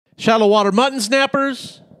shallow water mutton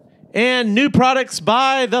snappers, and new products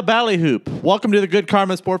by the BallyHoop. Welcome to the Good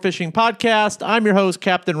Karma Sport Fishing Podcast. I'm your host,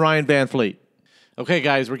 Captain Ryan Van Fleet. Okay,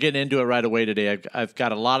 guys, we're getting into it right away today. I've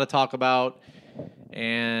got a lot to talk about,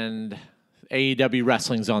 and AEW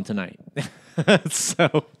Wrestling's on tonight.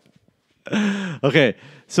 Okay,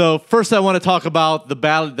 so first I want to talk about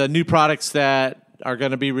the new products that are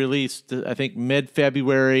going to be released, I think,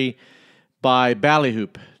 mid-February by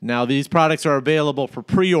BallyHoop. Now, these products are available for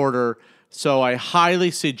pre-order, so I highly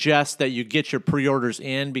suggest that you get your pre-orders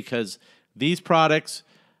in because these products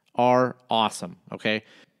are awesome, okay?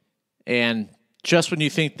 And just when you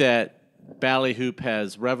think that BallyHoop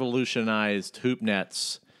has revolutionized hoop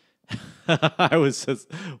nets,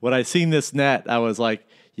 when I seen this net, I was like,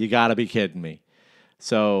 you got to be kidding me.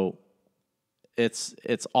 So it's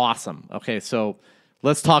awesome. Okay, so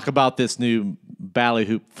let's talk about this new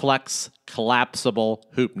BallyHoop Flex Collapsible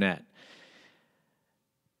Hoop Net.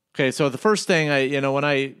 Okay, so the first thing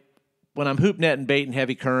when I'm hoop netting bait in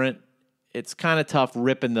heavy current, it's kind of tough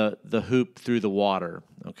ripping the hoop through the water.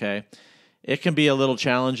 Okay, it can be a little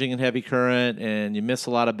challenging in heavy current, and you miss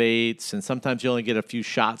a lot of baits, and sometimes you only get a few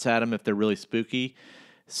shots at them if they're really spooky.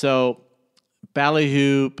 So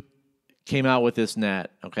BallyHoop came out with this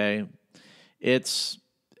net. Okay, it's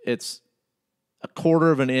a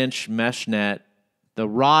 1/4 of an inch mesh net. The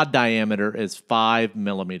rod diameter is 5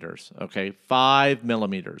 millimeters. Okay, 5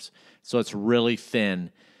 millimeters. So it's really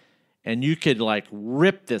thin, and you could like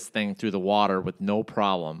rip this thing through the water with no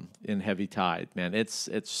problem in heavy tide. Man, it's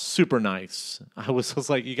super nice. I was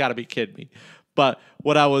like, you got to be kidding me. But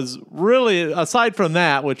what I was really, aside from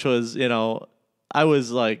that, which was, I was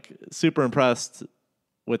like super impressed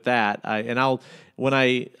with that. I'll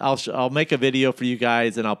make a video for you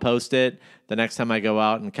guys and I'll post it the next time I go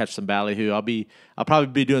out and catch some BallyHoop. I'll probably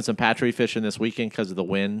be doing some patchery fishing this weekend because of the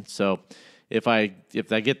wind. So if I get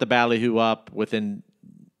the BallyHoop up within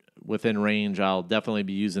range, I'll definitely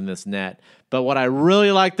be using this net. But what I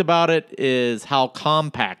really liked about it is how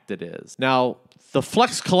compact it is. Now, the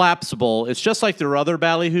Flex Collapsible is just like their other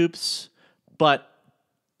BallyHoops, but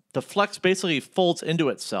the Flex basically folds into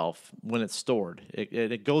itself when it's stored.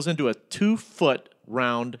 It goes into a 2-foot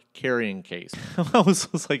round carrying case. I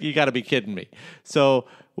was like, you got to be kidding me. So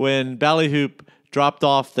when BallyHoop dropped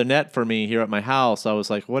off the net for me here at my house, I was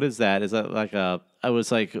like, what is that? Is that like I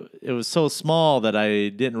was like, it was so small that I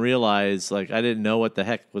didn't realize, like, I didn't know what the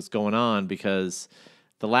heck was going on because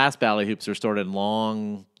the last BallyHoops are stored in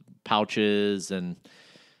long pouches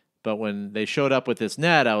but when they showed up with this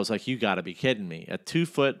net, I was like, you got to be kidding me. A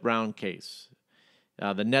 2-foot round case.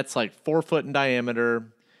 The net's like 4 foot in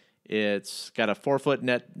diameter. It's got a 4-foot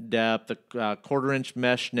net depth, a 1/4 inch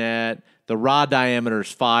mesh net. The rod diameter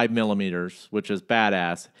is 5 millimeters, which is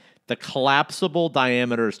badass. The collapsible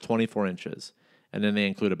diameter is 24 inches. And then they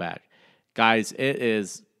include a bag. Guys, it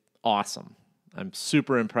is awesome. I'm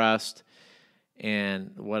super impressed.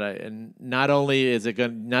 And not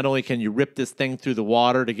only can you rip this thing through the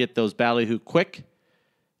water to get those BallyHoop Quick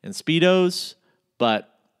and Speedos, but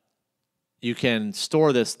you can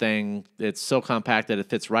store this thing. It's so compact that it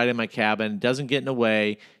fits right in my cabin. Doesn't get in the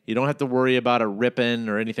way. You don't have to worry about it ripping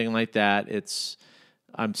or anything like that.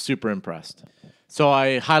 I'm super impressed. So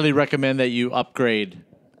I highly recommend that you upgrade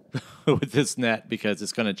with this net because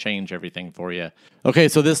it's going to change everything for you. Okay,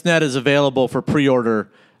 so this net is available for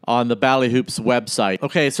pre-order on the BallyHoop's website.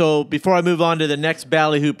 Okay, so before I move on to the next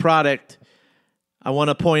BallyHoop product, I want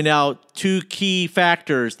to point out 2 key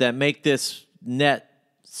factors that make this net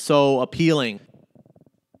so appealing.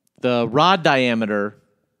 The rod diameter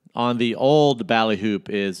on the old BallyHoop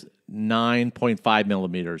is 9.5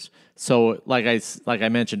 millimeters. So like I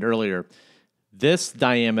mentioned earlier, this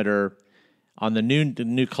diameter on the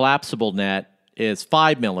new collapsible net is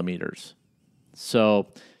 5 millimeters. So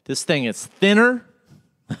this thing is thinner,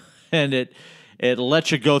 and it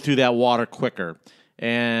lets you go through that water quicker.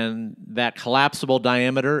 And that collapsible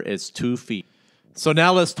diameter is 2 feet. So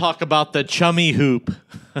now let's talk about the Chummyhoop.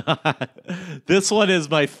 This one is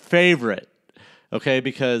my favorite, okay,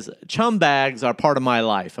 because chum bags are part of my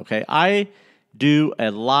life, okay? I do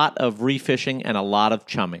a lot of refishing and a lot of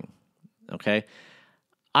chumming, okay?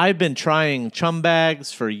 I've been trying chum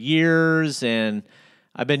bags for years, and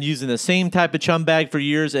I've been using the same type of chum bag for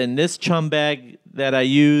years, and this chum bag that I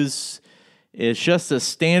use is just a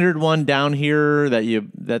standard one down here that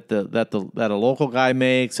a local guy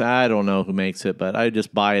makes. I don't know who makes it, but I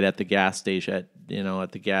just buy it at the gas station, at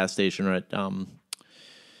the gas station or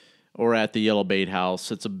at the Yellow Bait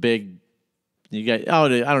House. It's a big. You guys, I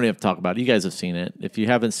don't even have to talk about it. You guys have seen it. If you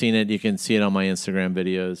haven't seen it, you can see it on my Instagram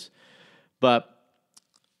videos. But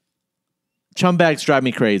chum bags drive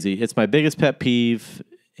me crazy. It's my biggest pet peeve.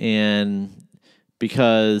 and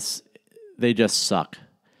because they just suck.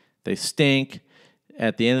 They stink.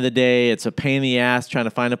 At the end of the day, it's a pain in the ass trying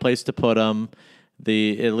to find a place to put them.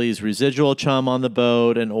 It leaves residual chum on the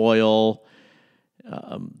boat and oil.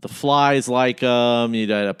 The flies like them. You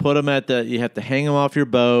got to put them you have to hang them off your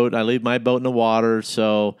boat. I leave my boat in the water,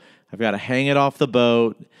 so I've got to hang it off the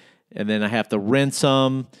boat, and then I have to rinse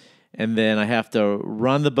them, and then I have to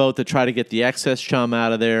run the boat to try to get the excess chum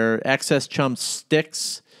out of there. Excess chum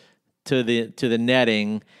sticks to the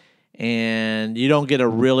netting, and you don't get a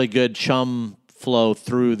really good chum flow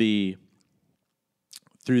through the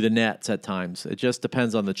nets at times. It just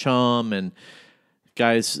depends on the chum, and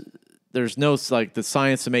guys, there's no, like, the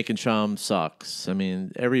science of making chum sucks. I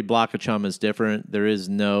mean, every block of chum is different.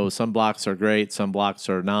 Some blocks are great, some blocks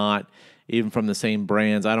are not, even from the same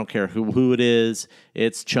brands. I don't care who it is.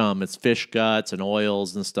 It's chum. It's fish guts and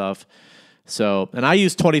oils and stuff. So, and I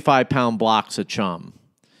use 25-pound blocks of chum.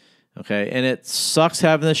 Okay, and it sucks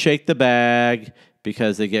having to shake the bag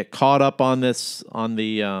because they get caught up on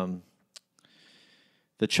the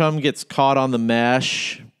chum gets caught on the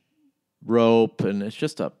mesh rope, and it's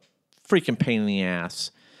just a freaking pain in the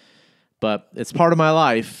ass. But it's part of my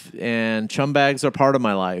life, and chum bags are part of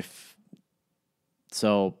my life.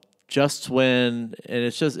 So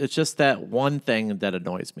it's just that one thing that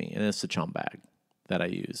annoys me, and it's the chum bag that I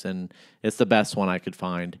use, and it's the best one I could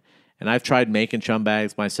find. And I've tried making chum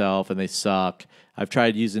bags myself, and they suck. I've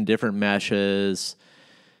tried using different meshes.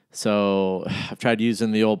 So I've tried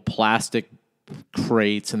using the old plastic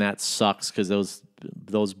crates, and that sucks because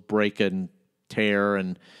those break and tear.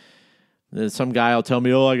 And then some guy will tell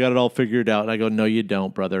me, "Oh, I got it all figured out." And I go, "No, you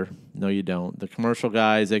don't, brother. No, you don't." The commercial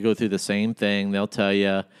guys, they go through the same thing. They'll tell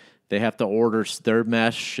you they have to order their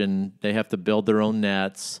mesh, and they have to build their own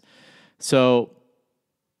nets. So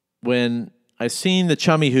when I seen the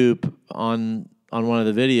Chummyhoop on one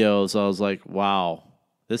of the videos, I was like, wow,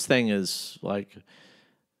 this thing is like,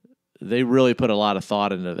 they really put a lot of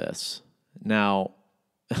thought into this. Now,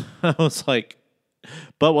 I was like,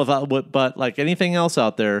 but like anything else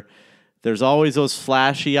out there, there's always those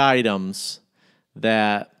flashy items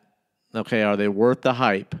that, okay, are they worth the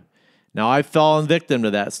hype? Now, I've fallen victim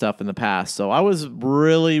to that stuff in the past, so I was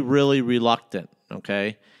really, really reluctant,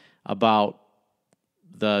 okay, about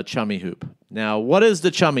the Chummyhoop. Now, what is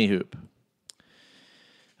the Chummyhoop?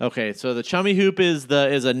 Okay, so the Chummyhoop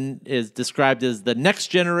is described as the next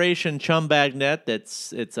generation chum bag net.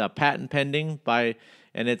 It's a patent pending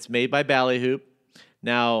and it's made by BallyHoop.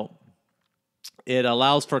 Now, it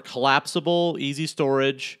allows for collapsible, easy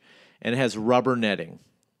storage, and it has rubber netting,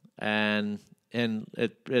 and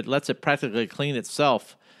it lets it practically clean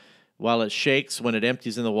itself while it shakes when it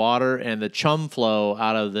empties in the water. And the chum flow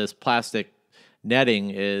out of this plastic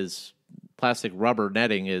rubber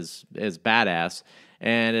netting is badass,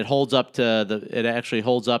 and it holds up to it actually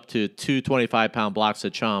holds up to two 25-pound blocks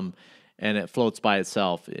of chum, and it floats by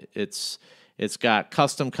itself. It's got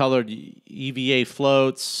custom colored EVA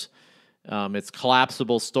floats. It's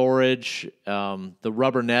collapsible storage. The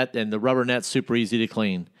rubber net's super easy to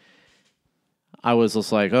clean. I was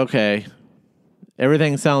just like, okay,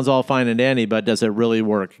 everything sounds all fine and dandy, but does it really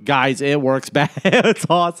work? Guys, it works bad. It's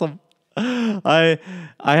awesome. I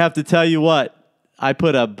have to tell you what, I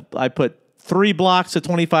put 3 blocks of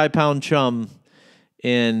 25-pound chum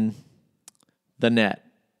in the net.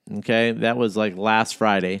 Okay, that was like last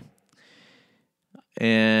Friday,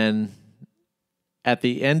 and at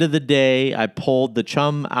the end of the day, I pulled the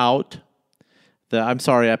chum out.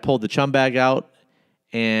 I pulled the chum bag out,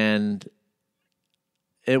 and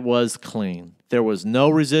it was clean. There was no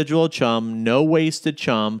residual chum, no wasted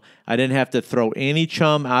chum. I didn't have to throw any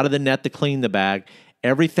chum out of the net to clean the bag.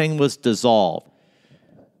 Everything was dissolved.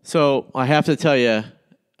 So I have to tell you,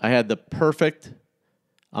 I had the perfect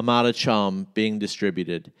amount of chum being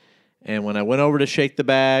distributed. And when I went over to shake the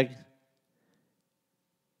bag,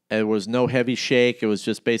 there was no heavy shake. It was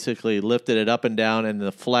just basically lifted it up and down, and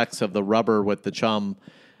the flex of the rubber with the chum,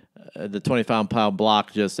 the 25-pound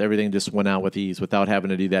block, everything just went out with ease without having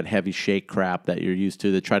to do that heavy shake crap that you're used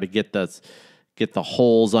to try to get the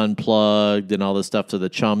holes unplugged and all this stuff so the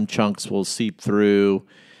chum chunks will seep through.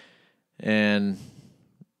 And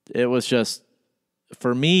it was just,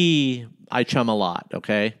 for me, I chum a lot,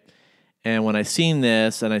 okay? And when I seen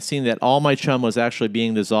this, and I seen that all my chum was actually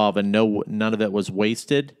being dissolved and none of it was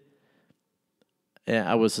wasted,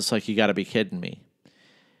 I was just like, you got to be kidding me.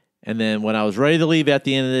 And then when I was ready to leave at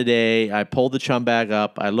the end of the day, I pulled the chum bag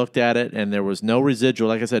up. I looked at it, and there was no residual.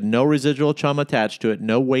 Like I said, no residual chum attached to it,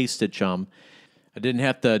 no wasted chum. I didn't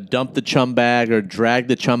have to dump the chum bag or drag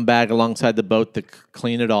the chum bag alongside the boat to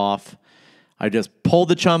clean it off. I just pulled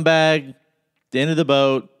the chum bag, the end of the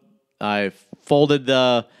boat, I folded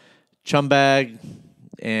the chum bag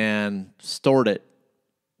and stored it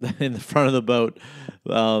in the front of the boat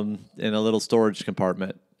in a little storage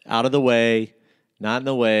compartment. Out of the way, not in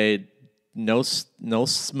the way, no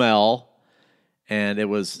smell, and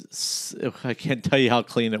I can't tell you how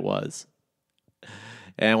clean it was.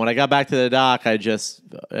 And when I got back to the dock, I just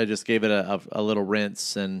gave it a little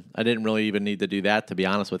rinse, and I didn't really even need to do that, to be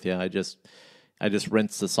honest with you. I just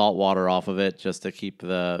rinsed the salt water off of it just to keep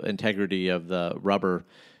the integrity of the rubber.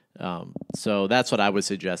 So that's what I would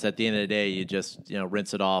suggest. At the end of the day, you just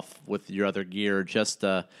rinse it off with your other gear just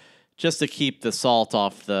to keep the salt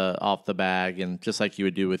off the bag, and just like you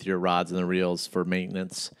would do with your rods and the reels for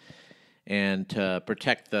maintenance, and to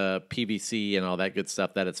protect the PVC and all that good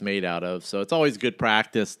stuff that it's made out of. So it's always good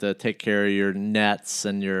practice to take care of your nets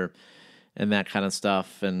and that kind of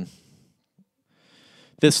stuff. And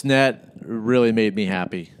this net really made me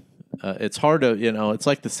happy. It's hard to, it's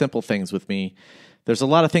like the simple things with me. There's a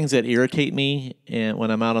lot of things that irritate me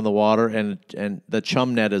when I'm out on the water, and the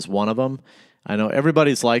chum net is one of them. I know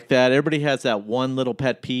everybody's like that. Everybody has that one little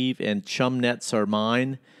pet peeve, and chum nets are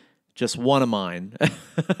mine. Just one of mine.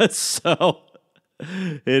 So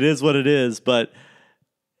it is what it is. But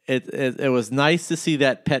it was nice to see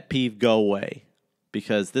that pet peeve go away,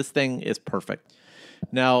 because this thing is perfect.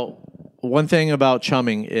 Now, one thing about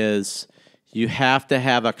chumming is you have to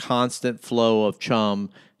have a constant flow of chum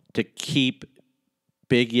to keep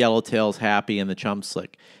big yellowtails happy in the chum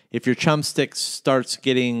slick. If your chum stick starts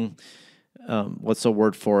getting, what's the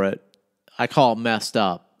word for it? I call it messed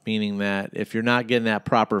up. Meaning that if you're not getting that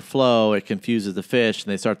proper flow, it confuses the fish,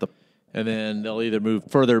 and and then they'll either move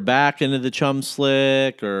further back into the chum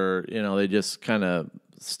slick, or they just kind of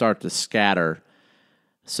start to scatter.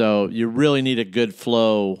 So you really need a good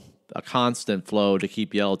flow, a constant flow, to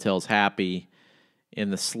keep yellowtails happy in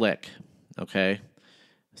the slick. Okay,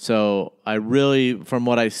 so I really, from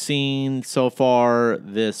what I've seen so far,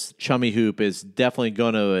 this Chummyhoop is definitely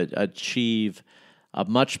going to achieve a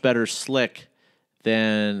much better slick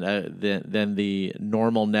than the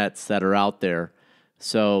normal nets that are out there.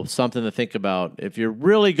 So something to think about. If you're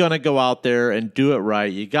really going to go out there and do it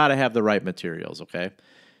right, you got to have the right materials, okay?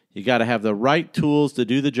 You got to have the right tools to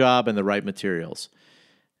do the job and the right materials.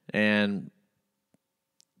 And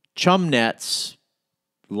chum nets,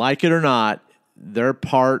 like it or not, they're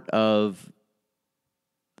part of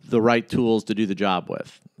the right tools to do the job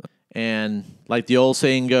with. And like the old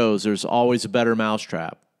saying goes, there's always a better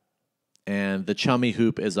mousetrap. And the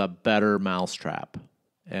Chummyhoop is a better mousetrap.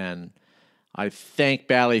 And I thank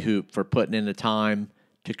BallyHoop for putting in the time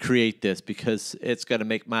to create this, because it's going to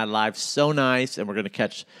make my life so nice, and we're going to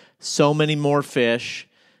catch so many more fish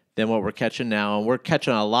than what we're catching now. And we're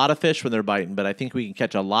catching a lot of fish when they're biting, but I think we can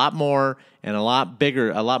catch a lot more and a lot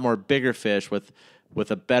more bigger fish with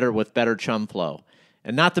better chum flow.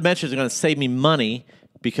 And not to mention, it's going to save me money,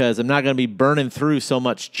 because I'm not going to be burning through so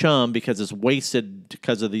much chum because it's wasted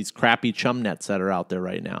because of these crappy chum nets that are out there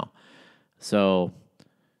right now. So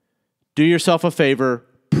do yourself a favor,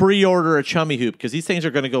 pre-order a Chummyhoop, because these things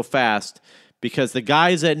are going to go fast, because the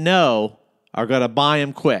guys that know are going to buy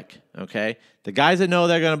them quick, okay? The guys that know,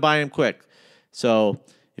 they're going to buy them quick. So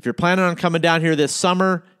if you're planning on coming down here this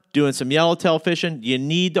summer, doing some yellowtail fishing, you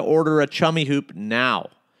need to order a Chummyhoop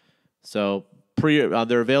now. So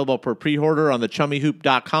they're available for pre-order on the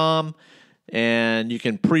chummyhoop.com, and you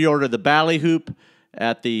can pre-order the BallyHoop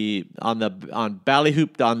on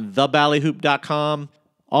theballyhoop.com.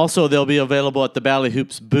 Also, they'll be available at the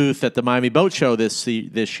BallyHoop's booth at the Miami Boat Show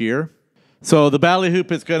this year. So the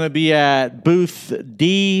BallyHoop is going to be at booth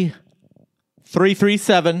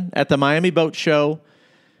D337 at the Miami Boat Show.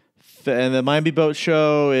 And the Miami Boat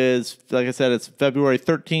Show is, like I said, it's February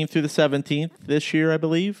 13th through the 17th this year, I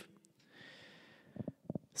believe.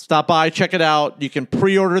 Stop by, check it out. You can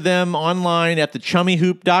pre-order them online at the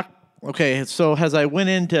Chummyhoop.com. Okay, so as I went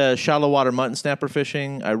into shallow water mutton snapper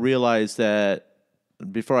fishing, I realized that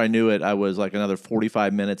before I knew it, I was like another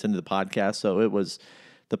 45 minutes into the podcast. So it was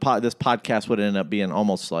this podcast would end up being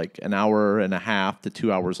almost like an hour and a half to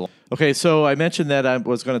 2 hours long. Okay, so I mentioned that I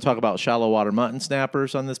was going to talk about shallow water mutton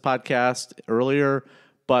snappers on this podcast earlier,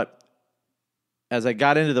 but as I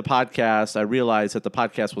got into the podcast, I realized that the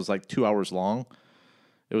podcast was like 2 hours long.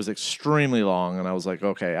 It was extremely long, and I was like,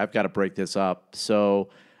 okay, I've got to break this up. So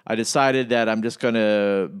I decided that I'm just going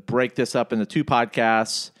to break this up into two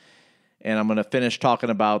podcasts, and I'm going to finish talking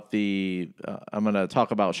about I'm going to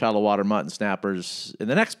talk about shallow water mutton snappers in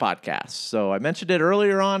the next podcast. So I mentioned it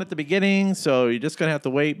earlier on at the beginning, so you're just going to have to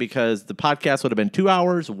wait, because the podcast would have been 2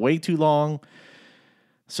 hours, way too long.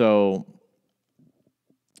 So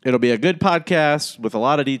It'll be a good podcast with a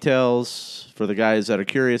lot of details for the guys that are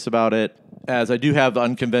curious about it, as I do have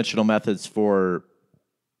unconventional methods for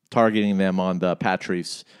targeting them on the patch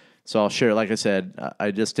reefs. So I'll share, like I said, I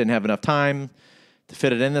just didn't have enough time to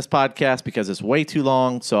fit it in this podcast because it's way too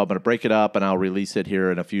long. So I'm going to break it up and I'll release it here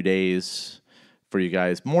in a few days for you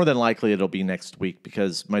guys. More than likely it'll be next week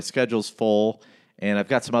because my schedule's full and I've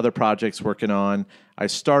got some other projects working on. I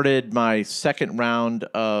started my second round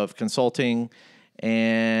of consulting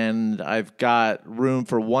and I've got room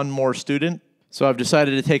for one more student. So I've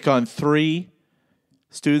decided to take on 3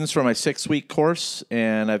 students for my 6-week course,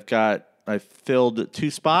 and I've filled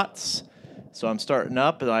 2 spots. So I'm starting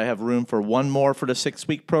up, and I have room for one more for the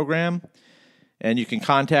 6-week program. And you can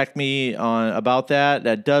contact me about that.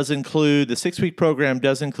 That does include, the 6-week program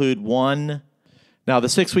does include one. Now, the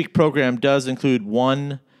 6-week program does include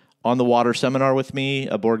one on the water seminar with me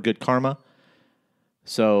aboard Good Karma.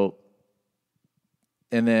 So,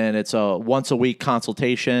 and then it's a once a week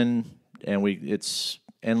consultation, and it's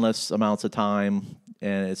endless amounts of time,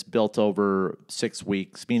 and it's built over 6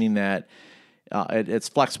 weeks, meaning that it's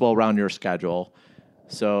flexible around your schedule.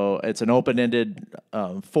 So it's an open-ended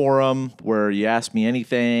forum where you ask me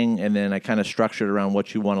anything, and then I kind of structure it around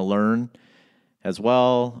what you want to learn as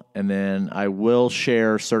well. And then I will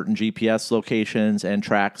share certain GPS locations and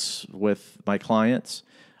tracks with my clients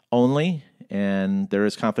only. And there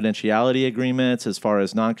is confidentiality agreements as far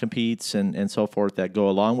as non-competes and so forth that go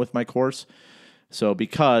along with my course. So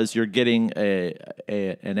because you're getting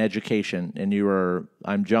an education and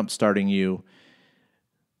I'm jump-starting you,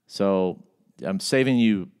 so I'm saving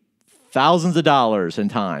you thousands of dollars in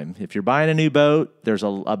time. If you're buying a new boat, there's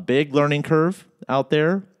a big learning curve out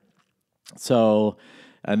there. So,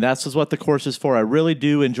 and that's just what the course is for. I really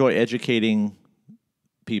do enjoy educating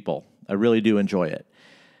people. I really do enjoy it.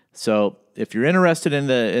 So if you're interested in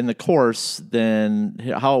the course, then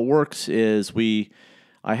how it works is you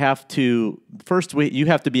have to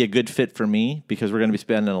be a good fit for me because we're going to be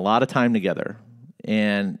spending a lot of time together.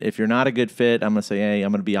 And if you're not a good fit, I'm going to say, hey,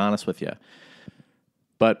 I'm going to be honest with you.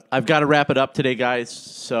 But I've got to wrap it up today, guys.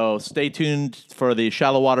 So stay tuned for the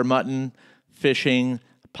Shallow Water Mutton Fishing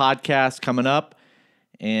podcast coming up.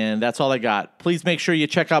 And that's all I got. Please make sure you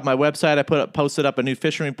check out my website. I posted up a new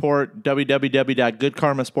fishing report,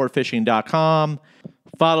 www.goodkarmasportfishing.com.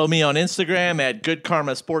 Follow me on Instagram at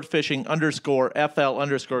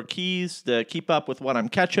goodkarmasportfishing_FL_keys to keep up with what I'm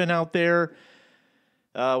catching out there.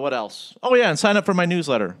 What else? Oh, yeah, and sign up for my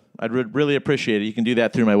newsletter. I'd really appreciate it. You can do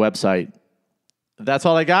that through my website. That's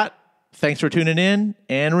all I got. Thanks for tuning in.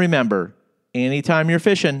 And remember, anytime you're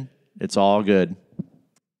fishing, it's all good.